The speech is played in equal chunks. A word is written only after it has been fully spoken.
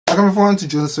Welcome everyone to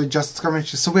Junosuede Just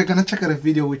Commentary. So we're gonna check out a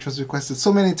video which was requested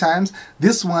so many times.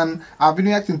 This one I've been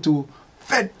reacting to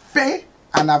FEDFE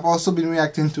and I've also been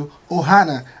reacting to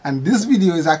OHANA, and this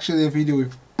video is actually a video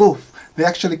with both. They're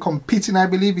actually competing, I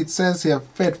believe. It says here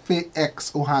FEDFE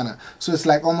X OHANA. So it's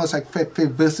like almost like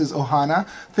FEDFE versus OHANA.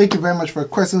 Thank you very much for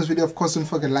requesting this video. Of course, don't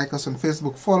forget to like us on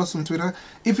Facebook, follow us on Twitter.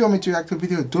 If you want me to react to a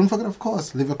video, don't forget, of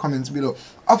course, leave a comment below.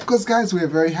 Of course, guys, we are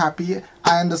very happy.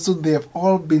 I understood they have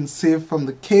all been saved from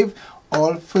the cave.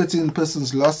 All 13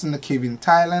 persons lost in the cave in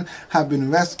Thailand have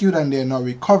been rescued and they are now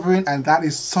recovering, and that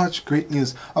is such great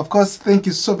news. Of course, thank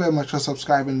you so very much for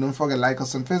subscribing. Don't forget to like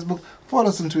us on Facebook, follow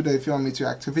us on Twitter. If you want me to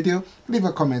react to a video, leave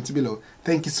a comment below.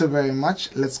 Thank you so very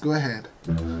much. Let's go ahead.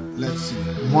 Let's see.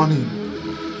 Warning.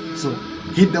 So,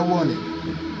 hit the warning.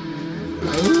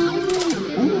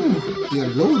 Ooh, you're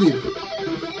loaded.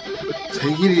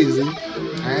 Take it easy.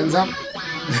 Hands up.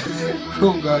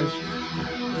 Oh gosh.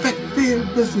 FEDFE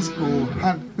versus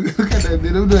OHANA. Look at that, they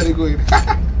don't know where they're going.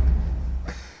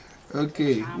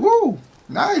 Okay, woo,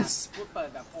 nice.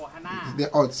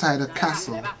 They're outside the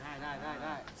castle.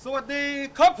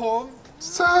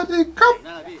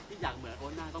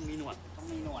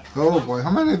 Oh boy,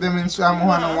 how many of them in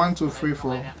OHANA? 1, 2, 3,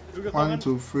 4. 1,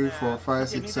 2, 3, 4, 5,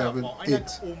 6, 7,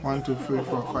 8. 1, 2, 3,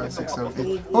 4, 5, 6, 7,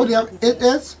 8. Oh, they have 8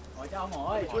 heads?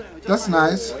 That's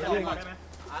nice.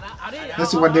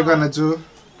 Let's see what they're gonna do.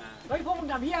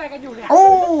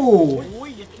 Oh!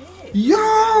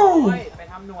 Yo!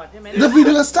 The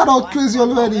video start out crazy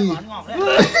already.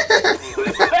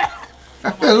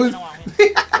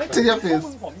 To your face.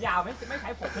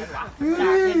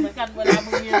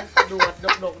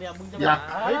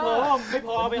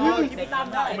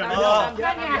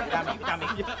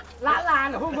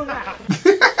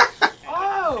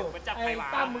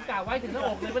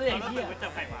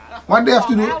 What they have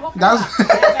to do?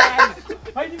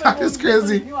 That is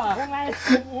crazy.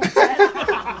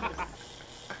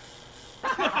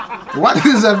 What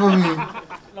is that for me?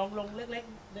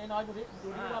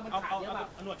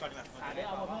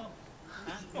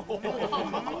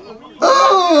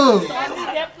 Oh!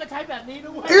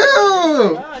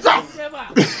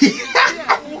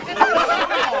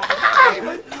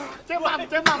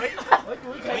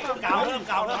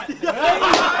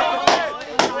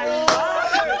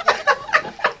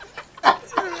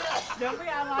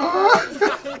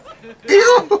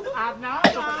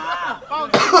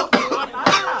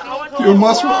 You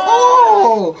must.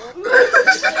 Oh!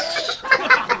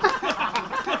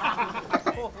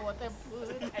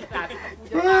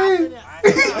 Right.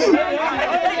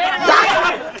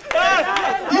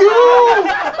 You!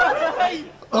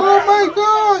 Oh my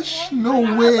gosh! No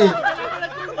way!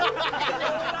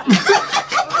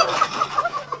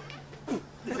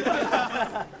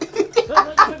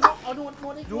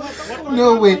 No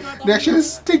way! They actually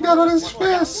stick that on his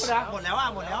face.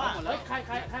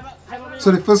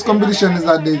 So the first competition is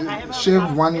that they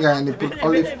shave one guy and they put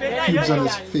olive cubes on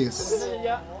his face.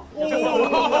 Oh,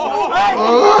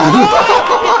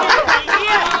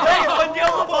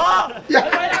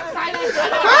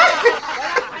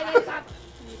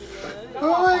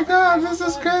 oh my god, this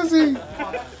is crazy.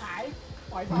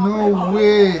 No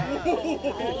way.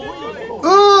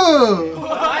 Oh.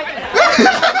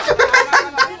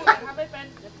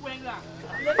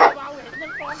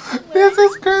 This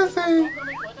is crazy.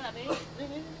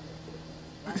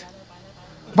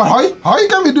 But how you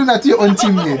can be doing that to your own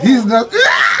teammate? He's not.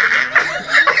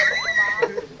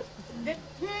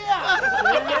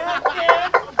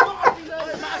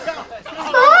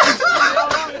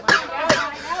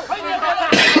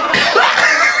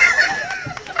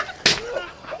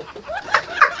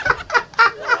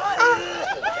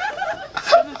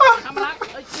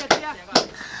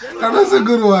 That was a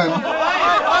good one.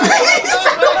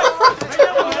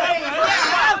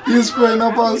 He's spraying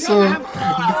up also.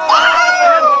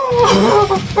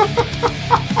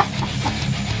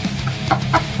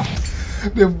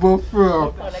 They both threw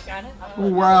up.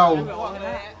 Wow.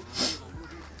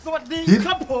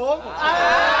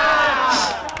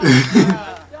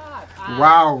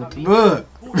 Wow.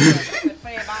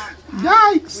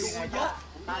 Yikes.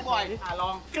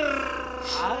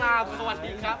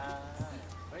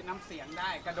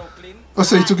 Oh,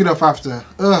 so you took it off after.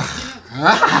 Ugh.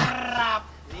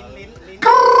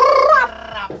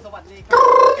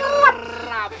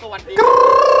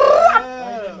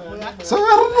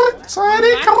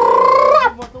 Sorry.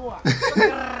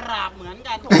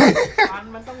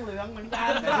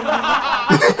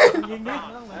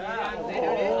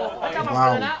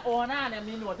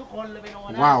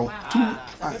 Wow.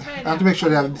 I have to make sure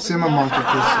they have the same amount of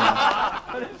person.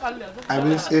 I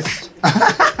will. It's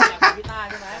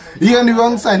He on the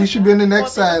wrong side. He should be on the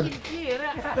next side.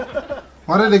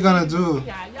 What are they gonna do?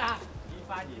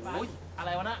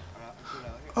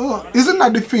 Oh, isn't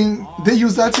that the thing? They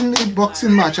use that in a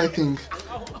boxing match, I think.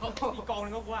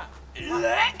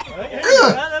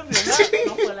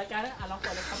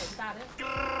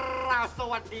 ส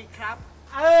วัสดีครับ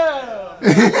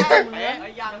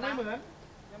ยังไม่เหมือน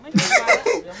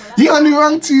He on the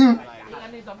wrong team. อัน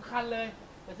นี้สำคัญเลย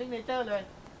เป็นซิกเนเจอร์เลย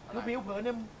คือผิวเผินเ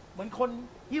นี่ยเหมือนคน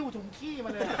หิ้วถุงขี้มา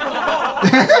เลย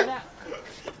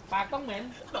ปากต้องเหม็น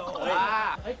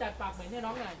เฮ้ยจัดปากเหม็นให้น้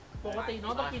องหน่อยปกติน้อ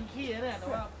งต้องกินขี้นะเนี่ยแต่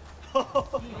ว่า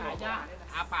ขี้หายาก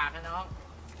อาปากนะน้อง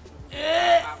เ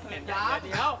ดี๋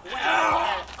ยว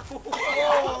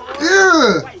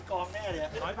ไปกองแน่เลย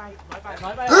น้อยไป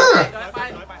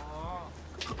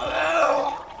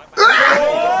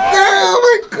Oh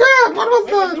my god, what was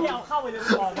that? เอาเข้าไปเลย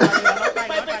ก่อน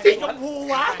ไปเป็นสีชมพู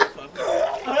วะ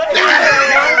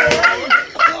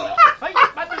เฮ้ย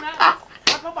แป๊บนึงนะ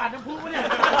วัดพระบาทน้ำพุปะเนี่ย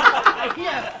ไอ้เหี้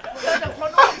ยเจอแต่คน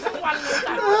ออกทั้งวันเล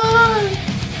ย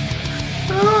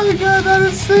Oh my god, that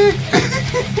is sick.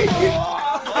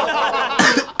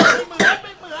 ไม่เหมื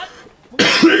อนมึ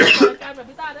งการแบบ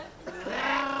พี่ต้าเนี่ย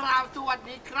สวัส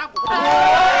ดีครับ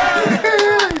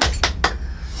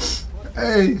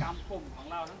Hey,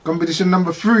 competition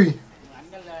number 3.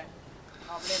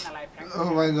 Oh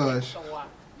my gosh.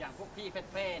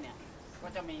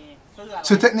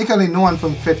 So technically no one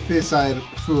from FEDFE side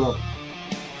flew up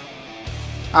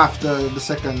after the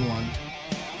second one.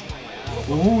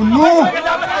 Oh no!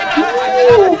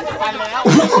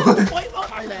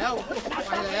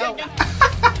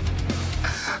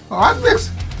 What makes...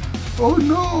 Oh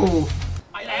no!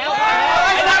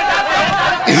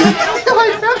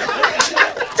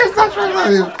 Just not trying to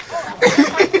him.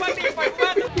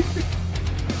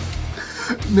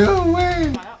 No way!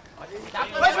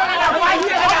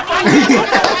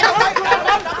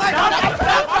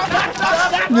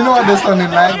 You know what that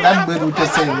sounded like? That bird would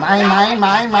just say mine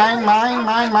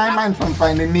from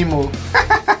Finding Nemo.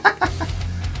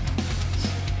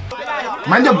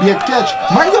 Mind your beard catch!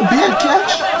 Mind your beard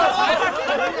catch!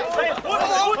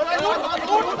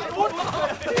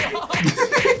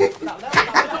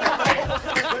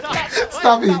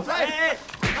 Stop it!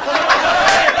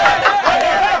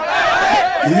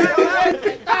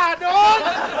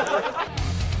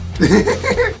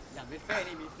 อย่างพี่เฟ่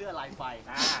นี่มีเสื้อลายไฟ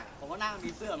ผมก็นั่งมี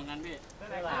เสื้อเหมือนกันพี่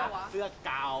เสื้อ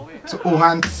กาวพี่ So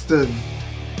Ohanston.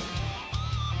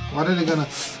 What are they gonna...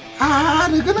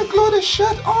 they're gonna glue the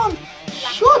shirt on!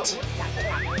 Shoot!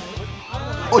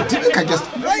 Oh, didn't I just...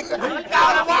 กาว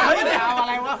อะไ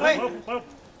รวะเฮ้ย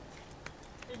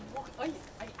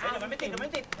มันไม่ติด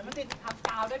ทำก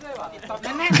าวได้ด้วยวะ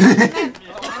แน่น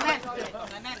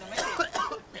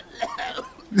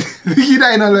He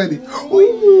died already. Ooh.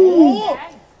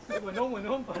 เหมือนนุ่มอุ่นเนี่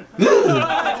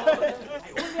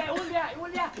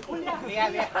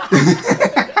ย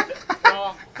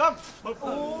ก็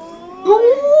อุ้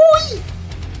ย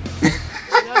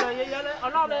เยอะเลยเอา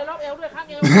รอบเอวด้วยข้าง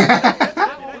เอว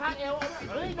ข้างเอว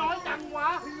เฮ้ยน้อยจังวะ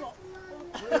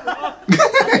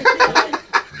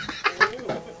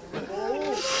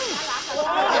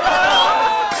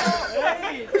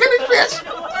Look at his face.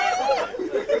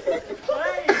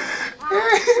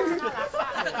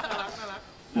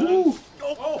 Ooh.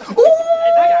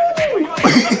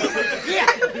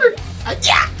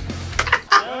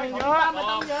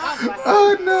 Oh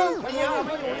no.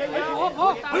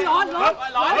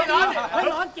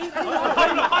 ร้อนจริง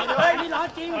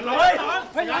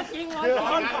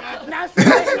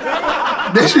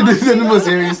They should do the most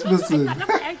serious person.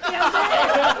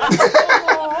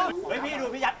 พี่ดู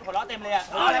พี่ยัดหัวเราะเต็มเลยอ่ะ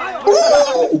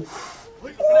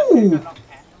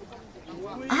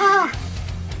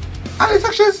And it's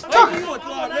actually stuck. หมด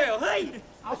หลอดเลยเหรอเฮ้ย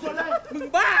เอาส่วนเลยมึง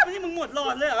บ้าไม่ใช่มึงหมดหลอ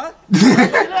ดเลยเหรอ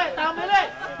เติมไปเลย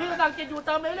พี่กำลังกินอยู่เ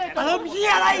ติมไปเลยเติมเหี้ย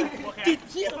อะไรจิต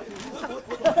เหี้ย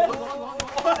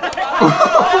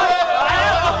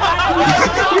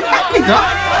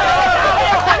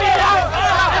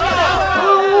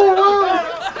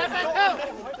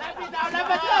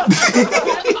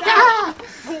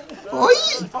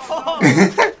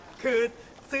คือ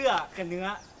เสื้อกับเนื้อ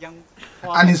ยัง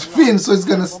And it's thin, so it's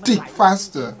gonna stick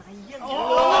faster.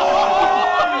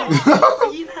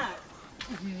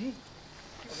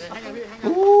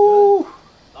 Ooh.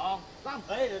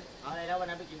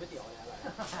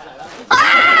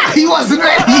 He wasn't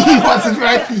ready. He wasn't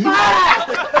ready.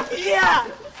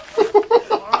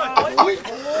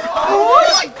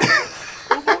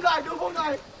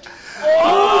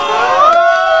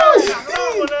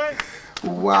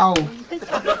 Wow.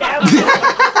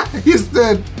 He's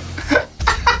dead.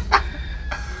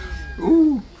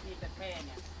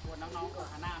 โอ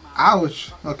ฮาน่ามา Ouch.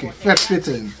 Okay, FEDFE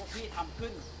fitting. พวกพี่ทำขึ้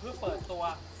นเพื่อเปิดตัว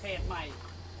เพจใหม่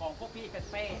ของพวกพี่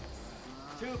FEDFE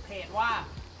ชื่อเพจว่า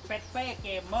FEDFE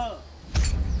Gamer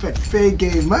FEDFE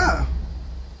Gamer.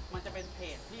 มันจะเป็นเพ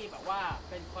จที่แบบว่า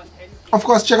เป็นคอนเทนต์ Of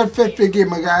course, check out FEDFE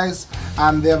Gamer, guys.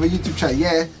 They have a YouTube channel,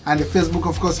 yeah, and the Facebook.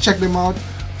 Of course, check them out.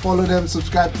 Follow them,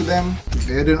 subscribe to them.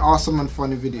 They're doing awesome and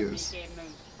funny มี videos. เกมหนึ่ง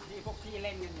ที่พวกพี่เ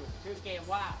ล่นกันอยู่ชื่อเกม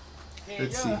ว่า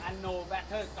Let's see. Player Unknown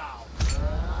Battleground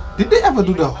Did they ever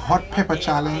do the hot pepper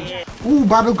challenge? Ooh,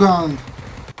 battleground.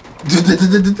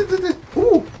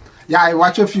 Ooh. Yeah, I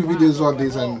watch a few videos of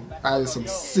this and that is some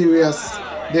serious.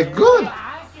 They're good.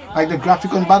 Like the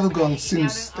graphic on battleground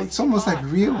seems, it's almost like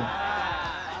real.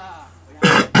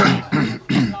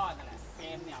 รอดนั่นแหละเก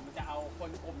มเนี่ยมันจะเอาค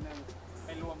นกลุ่มหนึ่งไป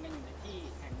รวมกันอยู่ในที่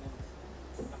แห่งหนึ่ง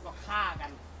แล้วก็ฆ่ากั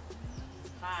น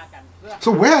เพื่อ So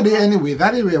where are they anyway?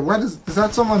 That area, what is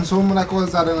that someone's home like, or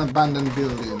is that an abandoned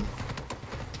building?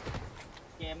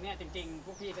 เกมเนี่ยจริงๆพ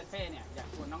วกพี่FEDFEเนี่ยอยาก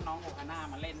ชวนน้องๆโอฮาน่า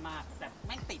มาเล่นมากแต่แ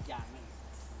ม่งติดอย่างหนึง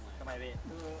ทำไมพี่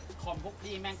คือคอมพวก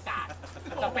พี่แม่งกาก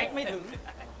สเปคไม่ถึง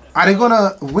Are they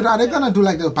gonna do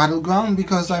like the battleground?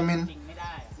 Because I mean, จริงไม่ไ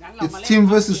ด้งั้นเรา it's มาเล่น team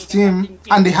versus team,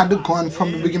 and they had the gun from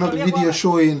the beginning of the video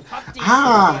showing.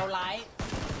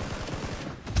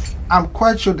 I'm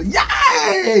quite sure that,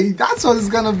 yay! That's what it's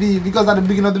gonna be, because at the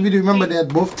beginning of the video, remember they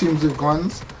had both teams with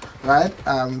guns, right?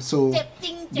 So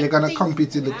they're gonna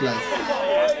compete, it look like.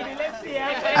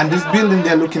 And this building,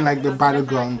 they're looking like the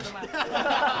battleground.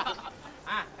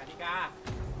 อ่ะกติกา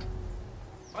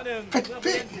ข้อหนึ่งเมื่อผู้เ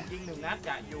ล่นถูกยิงหนึ่งนัดจ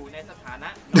ะอยู่ในสถานะ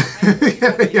น็อกให้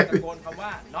ผู้เล่นตะโกนคำว่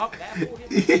าน็อกและผู้ที่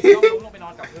ต้องล้มลงไปนอ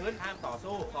นกับพื้นห้ามต่อ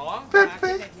สู้สองสมา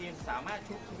ชิกในทีมสามารถ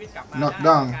ชุบชีวิตกลับมาได้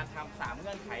ด้วยการทำ3เ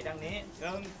งื่อนไขดังนี้ห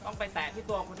นึ่งต้องไปแตะที่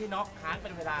ตัวคนที่น็อกค้างเป็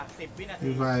นเวลา10 วินาทีสอ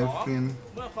ง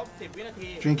เมื่อครบ10 วินาที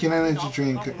Drinking energy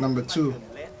drink number 2.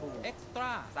 เอ็กซ์ตร้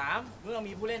า3เมื่อ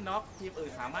มีผู้เล่นน็อกทีมอื่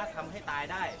นสามารถทำให้ตาย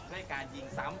ได้ด้วยการยิง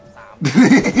ซ้ำ3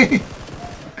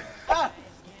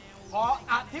 ขอ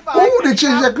อธิบาย Oh, they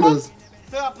changed their clothes.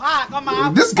 เสื้อผ้าก็มา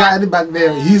This guy in the back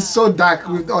there, he's so dark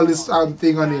with all this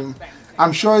thing on him.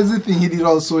 I'm sure it's the thing he did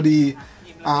also the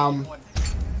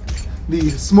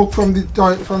smoke from the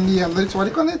what do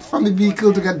you call it? From the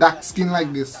vehicle to get dark skin like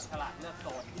this.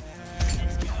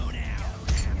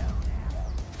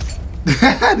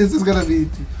 This is gonna be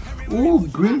ooh,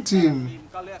 green team.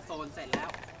 ก็เลือกโซนเสร็จแล้ว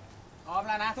พร้อมแ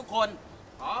ล้วนะทุกคน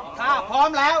ถ้าพร้อม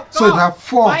แล้ว So it have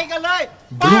ไป 4 กันเลย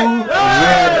blue,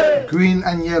 red, green,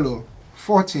 and yellow.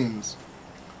 4 teams.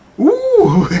 Ooh!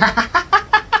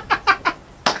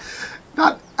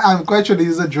 That I'm quite sure they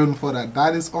use a drone for that.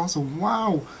 That is awesome.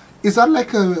 Wow! Is that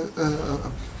like a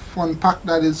fun pack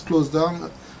that is closed down?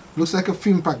 Looks like a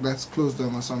film pack that's closed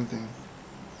down or something.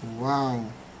 Wow!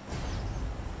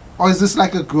 Or is this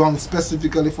like a ground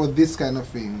specifically for this kind of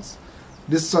things?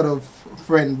 This sort of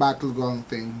friend battleground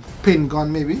thing. Pin gun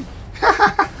maybe?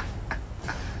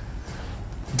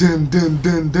 Dun dun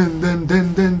dun dun dun dun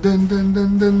dun dun dun dun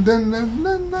dun dun dun dun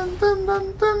dun dun dun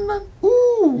dun dun.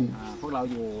 Ooh! พวกเรา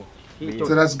อยู่ที่จุด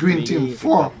So that's green team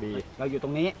 4. เราอยู่ตร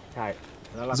งนี้ ใช่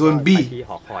แล้วเราก็ Zone B ไปที่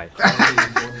หอคอย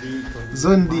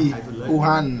Zone D,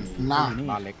 Ohana,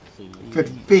 บ้านเล็กสี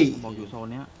FEDFE, บอกอยู่โซน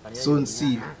เนี้ย Zone C,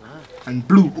 and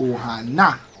Blue Ohana.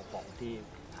 เอาของที่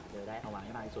เดี๋ยวได้เอาวางใ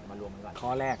ห้มากที่สุดมารวมกันก่อนข้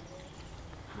อแรก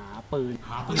หาปืน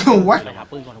So what? หา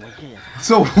ปืนก่อนเอาไว้ที่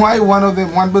So why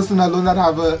one person alone that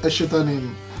have a shit on him?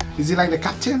 Is he like the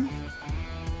captain?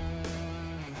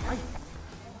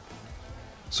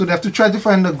 So they have to try to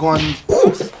find the gun. Ooh!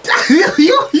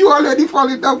 you already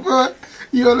falling down, bro.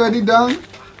 You already down?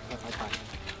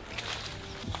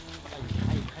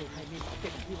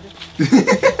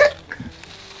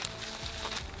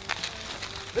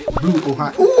 Blue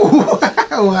Ohana. Ooh!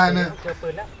 Ohana. เจอปื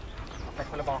นแล้วไป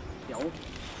คนละบอก เดี๋ยว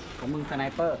ของมึงสไน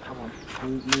เปอร์ครับผม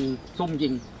มึงซุ่มยิ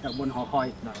งจากบนหอคอย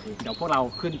เดี๋ยวพวกเรา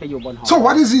ขึ้นไปอยู่บนหอ So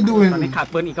what is he ตอนนี้ doing? ขาด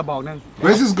ปืนอีกกระบอกหนึง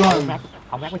Where's his gun?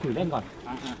 เอาแม็กไปถือเล่นก่อน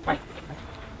ไป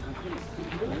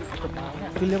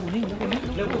ขึ้นเร็วกว่านี้เ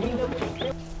ร็วกว่านี้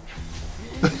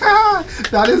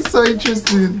That is so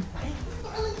interesting.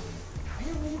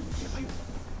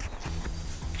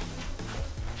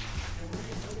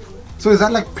 So is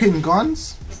that like pin guns?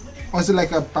 Or is it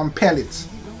like a pellet?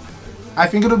 I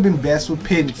think it would have been best with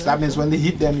pins. That means when they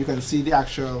hit them, you can see the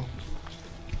actual.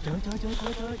 เจอ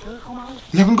เข้ามา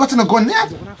You haven't gotten a gun yet?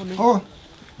 Oh.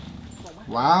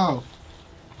 Wow.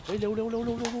 เฮ้ยเร็วเดี๋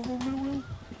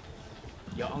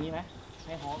ยวเอางี้ไหมใ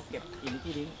ห้ฮอเก็บอิน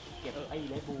ที่ลิงเก็บไอ้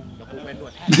เลบูเดี๋ยวกูเป็นตรว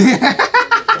จแทน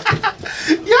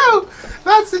Yo,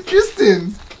 that's interesting.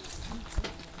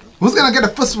 Who's gonna get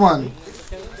the first one?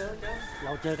 เร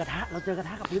าเจอกระทะ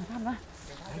กับปืนสั้นนะ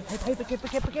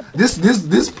This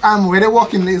where they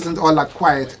walking isn't all that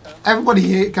quiet. Everybody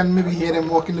here can maybe hear them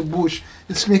walk in the bush.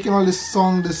 It's making all this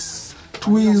song, this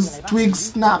twigs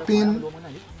snapping.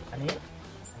 อันนี้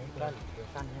ก็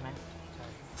สั้นใช่ไหม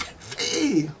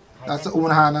Hey, that's the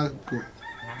Ohana group.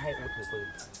 งั้นให้กูถือปืน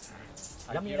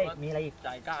แล้วมีอะไรอีก ใจ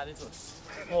กล้าที่สุด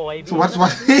โอ้ย So what?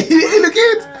 Look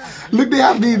at, look, they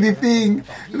have the thing.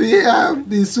 They have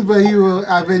the superhero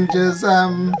Avengers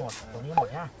ตรงนี้หมด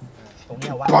นะตรง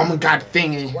นี้ว่า bomb god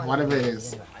thingy, whatever it is.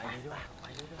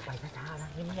 ไปช้าๆนะ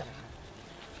เงียบ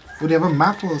Oh, they have a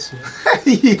map also.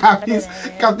 He have his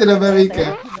Captain America.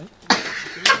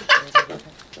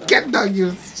 Get dog, you.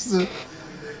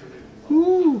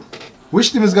 Ooh. Which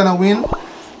team is gonna win?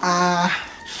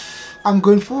 I'm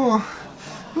going for.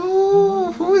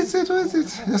 Ooh, who is it? Who is it?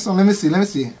 Yes, let me see. Let me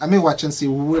see. I may watch and see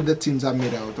who the teams are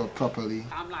made out of properly.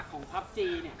 ตามหลักของ PUBG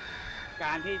เนี่ยก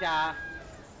ารที่จะ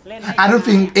เล่น I don't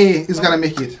think A is gonna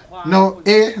make it. No,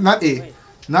 A, not A,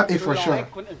 not A for sure.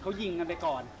 คนอื่นเขายิงกันไป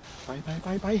ก่อน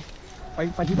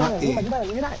ไปที่บ้าน Not ไป A. ที่บ้าน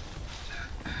ไม่ได้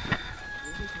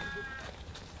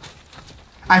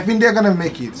I think they're gonna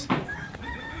make it.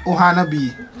 Ohana B.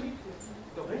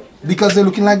 Because they're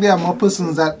looking like they are more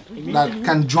persons that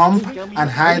can jump and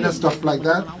hide and stuff like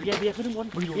that. เบียร์ขึ้นบน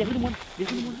เบียร์ขึ้นบน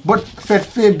But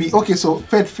FEDFE B. Okay, so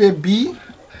FEDFE B,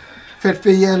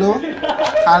 FEDFE Yellow,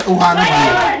 and Ohana B.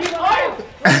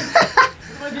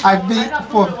 I think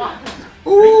for.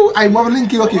 Ooh, I'm more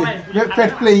linking. Okay,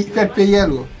 FEDFE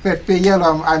Yellow. FEDFE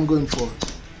Yellow, I'm going for.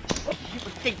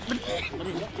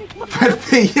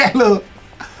 FEDFE Yellow.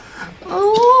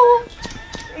 Oh.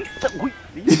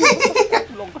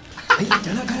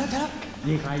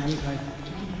 ยิงใคร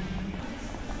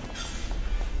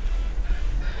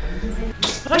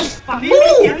เฮ้ยฝั่งนี้มี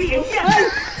เสียง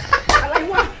อะไร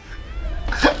วะ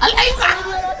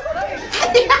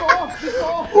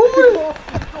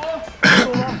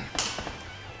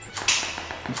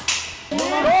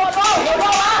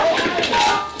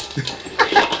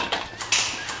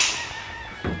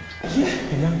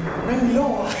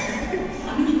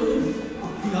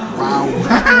Wow.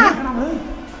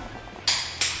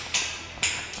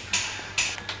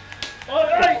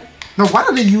 Now what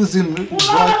are they using? Well,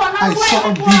 I saw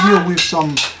a video with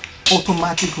some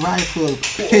automatic rifle,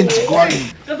 pinch gun,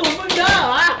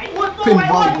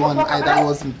 pinball gun. That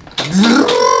wasn't.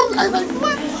 I like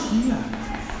what?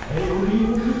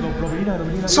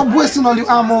 Stop wasting all your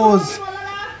ammos.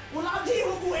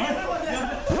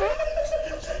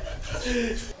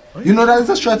 You know that is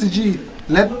a strategy.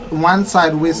 Let one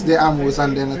side waste their ammos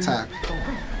and then attack.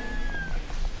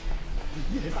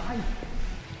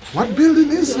 What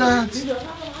building is that?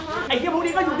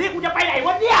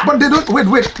 But they don't.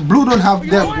 Wait. Blue don't have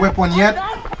their weapon yet.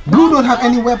 Blue don't have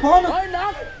any weapon.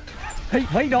 เ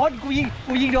ฮ้ยโดนกู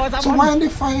ยิงโดนซ้ำ So why are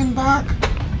they fighting back?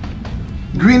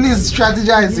 Green is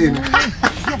strategizing.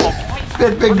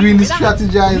 FEDFE Green is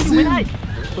strategizing.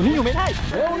 ตัวนี้อยู่ไม่ได้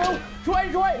เร็วช่วย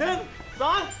 1 2 3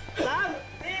 4 5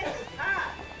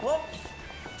 6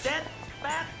 7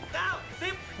 8 9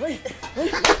 10 เฮ้ย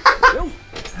เร็ว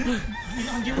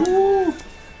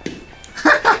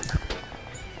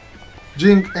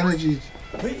Drink energy.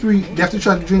 3. They have to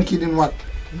try to drink it in what?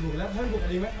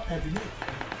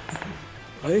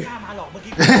 เฮ้ย กล้ามาหรอกเมื่อ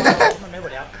กี้มันไม่หม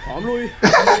ดแล้ว หอมลุย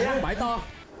ไปต่อ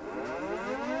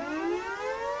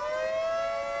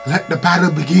Let the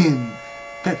battle begin.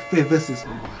 FEDFE versus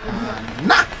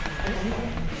Ohana.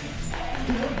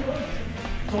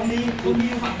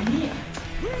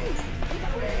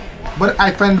 But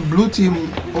I find the blue team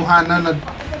Ohana,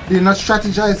 they're not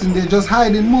strategizing, they're just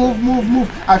hiding. Move.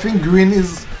 I think green is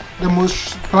the most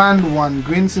planned one.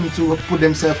 Green seems to put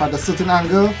themselves at a certain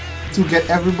angle to get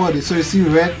everybody. So you see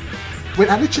red. Wait,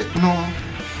 are they no?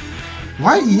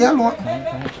 Why yellow?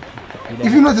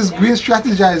 If you notice, green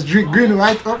strategized, green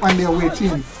right up and they're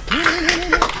waiting.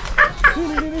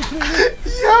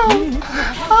 Yo,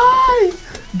 hi!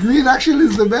 Green actually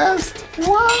is the best.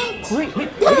 What?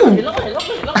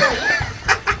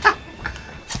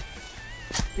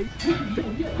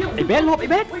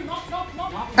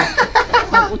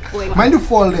 Mind you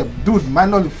fall there, dude.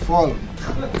 Mind only fall. 1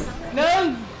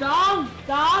 2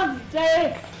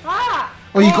 3 4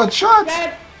 Oh, you got shot.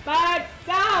 7 8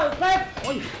 9 10 โ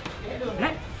อ้ย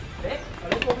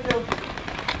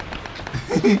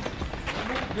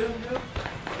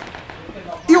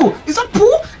Ew, is that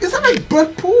poo? Is that like bird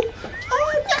poo?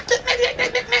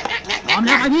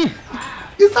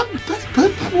 Is that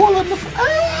bird poo on the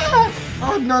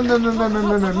Oh, no.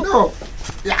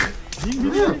 Yeah.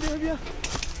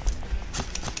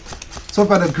 So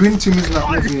far the green team is not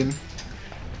moving.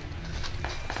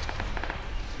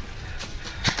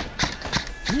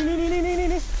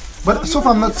 But so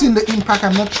far I'm not seeing the impact.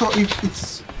 I'm not sure if it's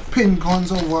paint guns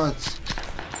or what.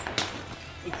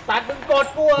 ตัดมึงกด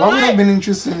กู What would have been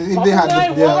interesting if they had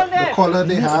the color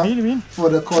they have for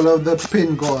the color of the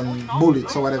paint gun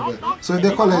bullets or whatever. So if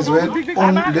the color is red,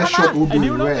 on their shot would be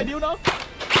red.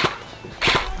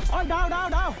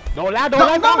 โดนแล้ว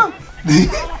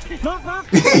No.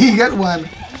 He got one.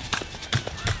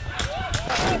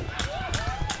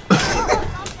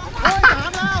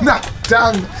 Knock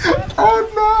down. Oh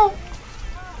no.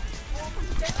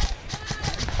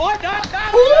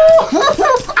 Ooh.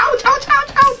 Ouch.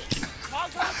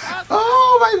 Oh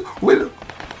my. Wait,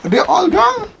 they're all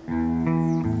gone.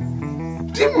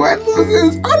 Team Red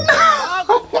loses. Oh no.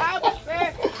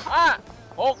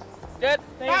 6 7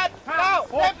 8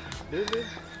 9 10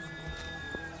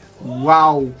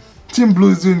 Wow. Team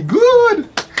Blue is doing good.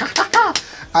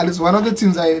 At least one of the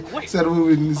teams I said we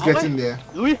win is getting there.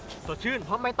 ลุยสดชื่นพ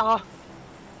ร้อมไปต่อ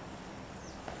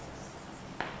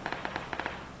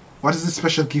What is this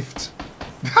special gift?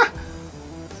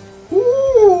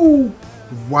 Ooh.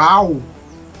 Wow.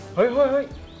 เฮ้ย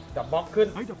จับบล็อกขึ้น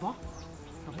เฮ้ยดอกบล็อก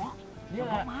นี่แ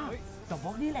หละดอกบล็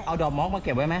อกนี่แหละ เอาดอกม็อกมาเ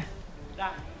ก็บไว้ไหม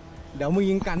เดี๋ยวมึง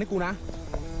ยิงกันให้กูนะ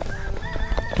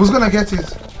Who's gonna get it?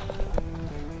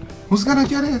 Who's gonna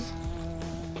get it?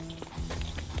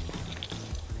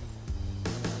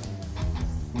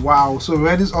 Wow, so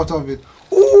red is out of it.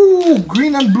 Ooh,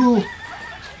 green and blue.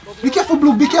 Be careful,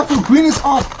 blue, be careful. Green is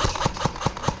up.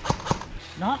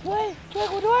 น็อกเว้ยช่วย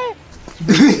กูด้วย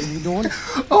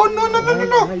Oh, no.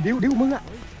 ไอ้ดิวมึงอะ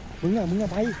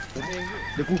ไป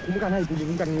เดี๋ยวกูคุ้มกันให้กูยิง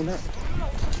กันงูนะ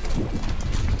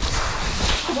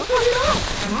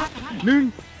1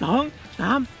 2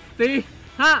 3 4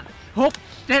 5 6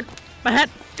 7 8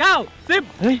 9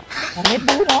 10เฮ้ยเอาเล็ด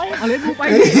บูหน่อยเอาเล็ดบูไป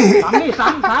ซ้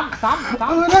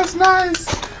ำ Oh, that's nice.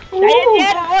 ใจเย็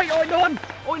นโอ้ยโดน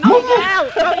โอ้ยน้องอี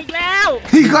กแล้ว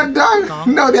He got done.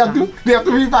 No, they have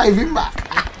to revive him back.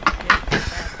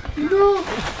 No.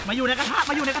 มาอยู่ในกระทะ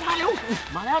เร็ว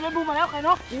มาแล้วเล็ดบูมาแล้วใครเน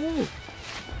าะ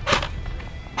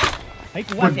เฮ้ย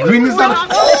กูว่า But green is up.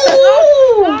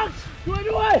 Ooh. ช่วย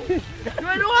ด้ว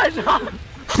ย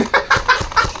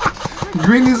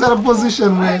Green is at a position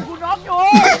where. กูน็อกอยู่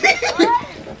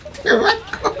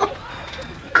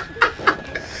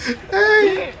Hey.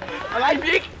 อะไร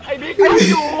บิ๊กไอ้บิ๊กไม่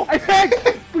อยู่ไอ้บิ๊ก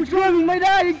กูช่วยมึงไม่ไ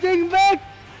ด้จริงๆบิ๊ก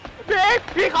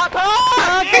พี่ขอโท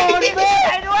ษบิ๊ก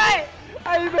ไอ้ด้วยไ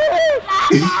อ้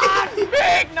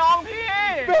บิ๊กน้องพี่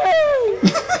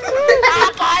ลา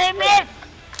ก่อนไอ้บิ๊ก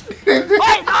เ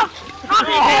ฮ้ยน้อง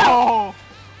อีกแล้ว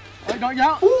ไอ้น้องเยอ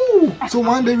ะ Ooh. So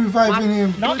why they reviving him?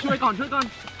 น้องช่วยก่อน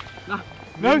นะ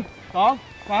1 2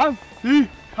 3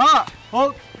 4 5 6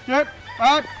 7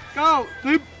 8 9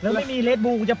 10แล้วไม่มีเลด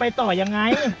บูจะไปต่อยังไง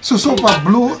So far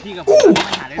blue. Ooh.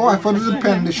 Oh, I thought it was a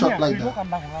pen they shot like that.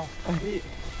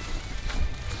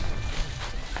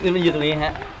 นี่มันอยู่ตรงนี้ฮ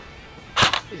ะ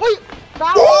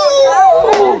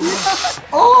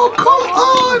Oh, come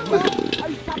on!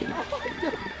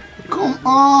 Come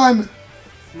on!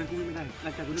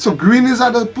 So green is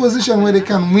at a position where they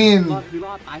can win. คือร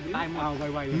อดตายมา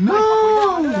ไว No!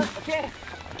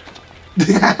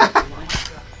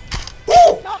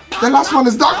 Ooh, the last one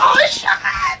is done. Oh,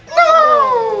 shit! No!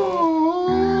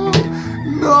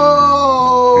 No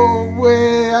way!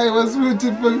 I was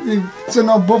rooting for it. So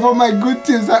now both of my good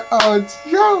teams are out.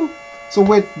 Yo! So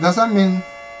wait, does that mean?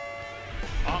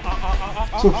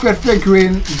 So FEDFE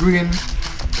green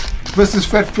versus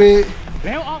FEDFE. เ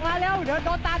ร็วออกมาเร็วเดี๋ยวโด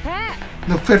นตาแท้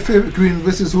No, FEDFE green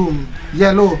versus whom?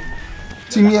 Yellow.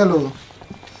 Team yellow.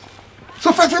 So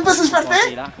FEDFE versus FEDFE?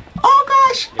 Oh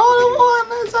gosh! All in one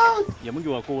is out. อย่ามึงอ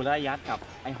ยู่กับกูแล้วยัดกับ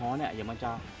ไอ้ฮอเนี่ยอย่ามันจ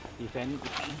ะดีเฟนส์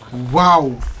Wow.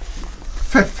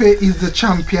 FEDFE is the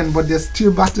champion, but they're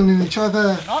still battling each other.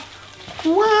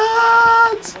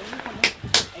 What?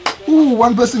 Ooh,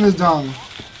 one person is down.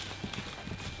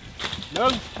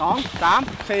 1 2 3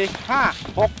 4 5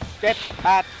 6 7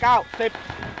 8 9 10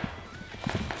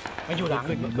 มาอยู่หลัง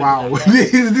Wow,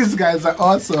 these guys are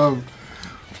awesome.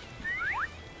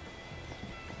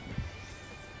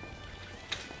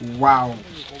 Wow.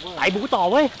 ไต่บูต่อ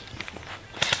เว้ย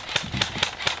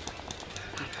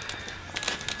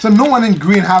So no one in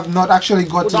green have not actually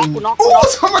gotten. Oh,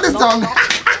 somebody's down.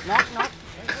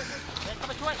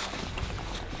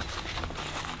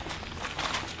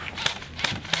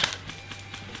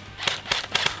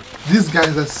 These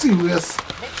guys are serious.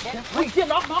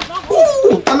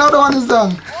 Ooh, another one is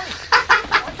done.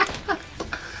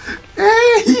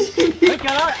 Hey. เฮ้ยเจ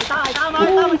อแล้วไอ้ตามา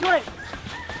ช่วย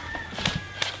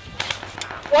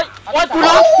โอ๊ยกู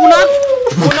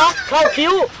น็อกเข้า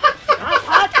คิ้ว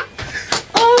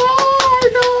Oh my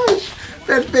gosh.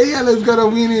 FEDFE Yellow is gonna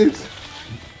win it.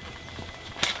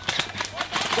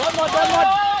 โดนหมด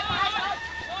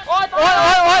โอ๊ยต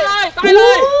ายเล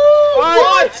ย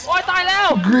โอ๊ยตายแล้ว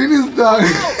Green is done.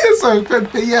 So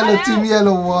FEDFE Yellow, Team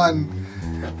Yellow won.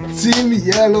 Team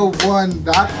Yellow won.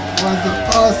 That was an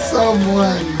awesome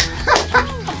one.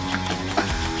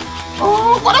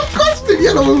 Oh, but of course Team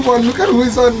Yellow won. Look at who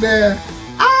is on there.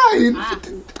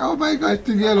 Oh my gosh,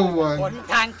 Team Yellow ผ won. ล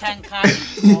การแข่งขัน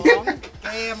ของเก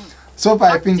ม So far,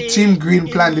 I think Team Green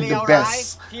planned it the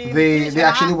best. They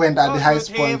actually went at the highest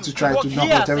point to try to knock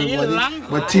out everybody,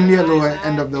 but Team Yellow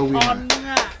ended up the ตอน winner. เ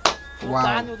นี่ยก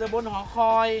ารอยู่แต่บนหอค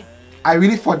อย I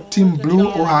really thought Team Blue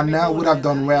Ohana would have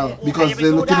done well because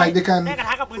they're looking like they can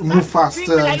move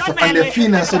faster and stuff, and they're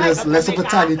thinner, so there's less of a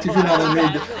target. If you know what I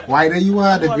mean, the wider you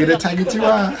are, the greater target you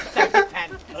are.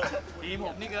 ทีมผ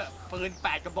มนี่ก็ปืน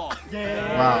8 กระบอก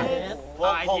Wow.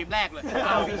 ตายทีมแรกเลย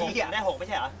ได้6ไม่ใ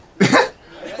ช่เหรอ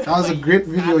That was a great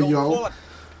video, yo.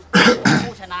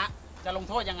 ผู้ชนะจะลง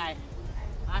โทษยังไง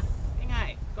ฮะ ง่าย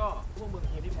ๆก็พวกมึง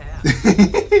ทีมที่แพ้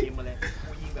ยิงมาเลย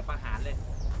กูยิงแบบประหารเลย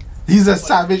He's a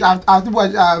savage. After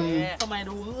watch ทำไม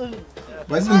ดูอึ้ง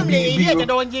what's อึ้ his งดีเนี่ย name? จะ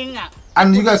โดนยิงอ่ะ And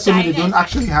you guys told me they don't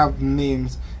actually have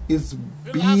names. It's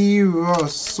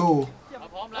Biroso.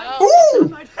 พร้อมแล้ว Ooh!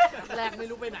 แรกไม่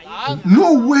รู้ไปไหน No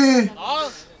way!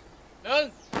 2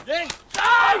 1ยิง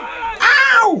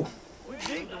Ow!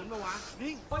 ยิงโดนปะวะยิ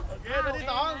งโอเคตอนที่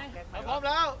2พร้อมแ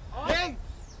ล้วยิง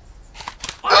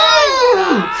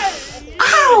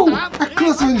Ow! A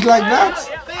close range like that?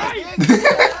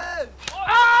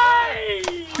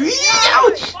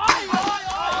 Ouch!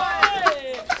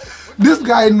 This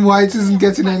guy in white isn't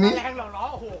getting any. แรงหล่อ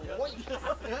โอ้โห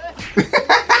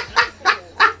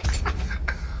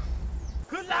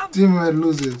Team Red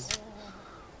loses.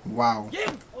 Wow. ยิ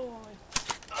ง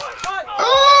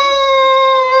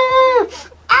Oh!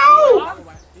 Ow!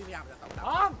 พ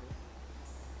ร้อม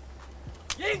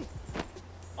ยิง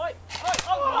โอ้ย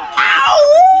Ow!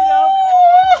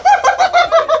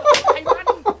 ไอ้มัน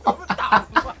ต่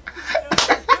ำว่ะ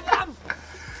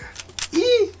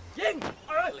Ee! ยิง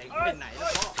เหล็กเป็นไหนแล้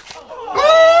วพ่อ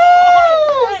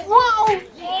Oh! Wow!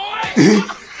 โอ้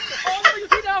ยอยู่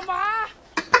ที่เดิมมา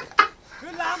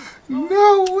ขึ้นลำ No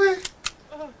way!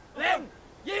 เล่น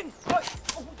ยิง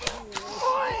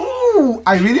Ooh!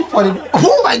 I really thought it.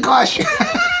 Oh my gosh!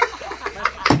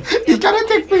 He cannot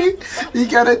take me. He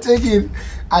cannot take it.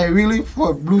 I really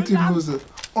thought blue team loses.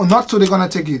 Oh, not so they're gonna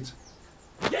take it.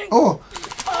 Oh.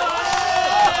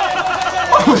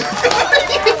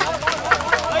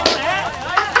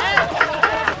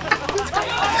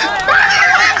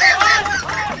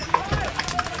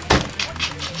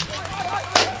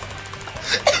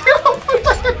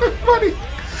 Funny.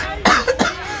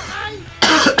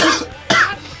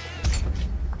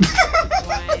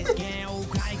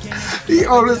 He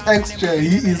always extra.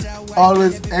 He is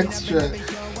always extra.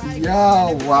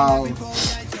 Yeah, wow.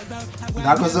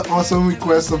 That was an awesome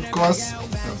request, of course.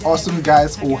 Awesome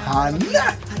guys, Ohana,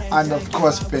 and of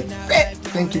course FEDFE.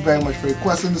 Thank you very much for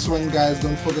requesting this one, guys.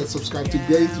 Don't forget to subscribe to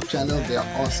their YouTube channel. They are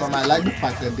awesome. I like the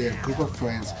fact that they're a group of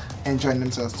friends enjoying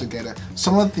themselves together.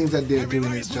 Some of the things that they're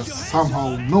doing is just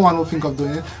somehow no one will think of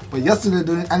doing it, but yesterday they're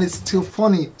doing it and it's still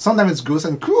funny. Sometimes it's gross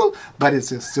and cruel, but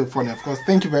it's still funny. Of course,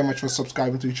 thank you very much for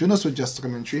subscribing to Junosuede Just a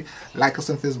Commentary. Like us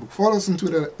on Facebook, follow us on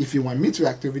Twitter. If you want me to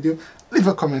react to a video, leave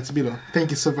a comment below.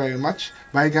 Thank you so very much.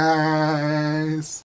 Bye, guys.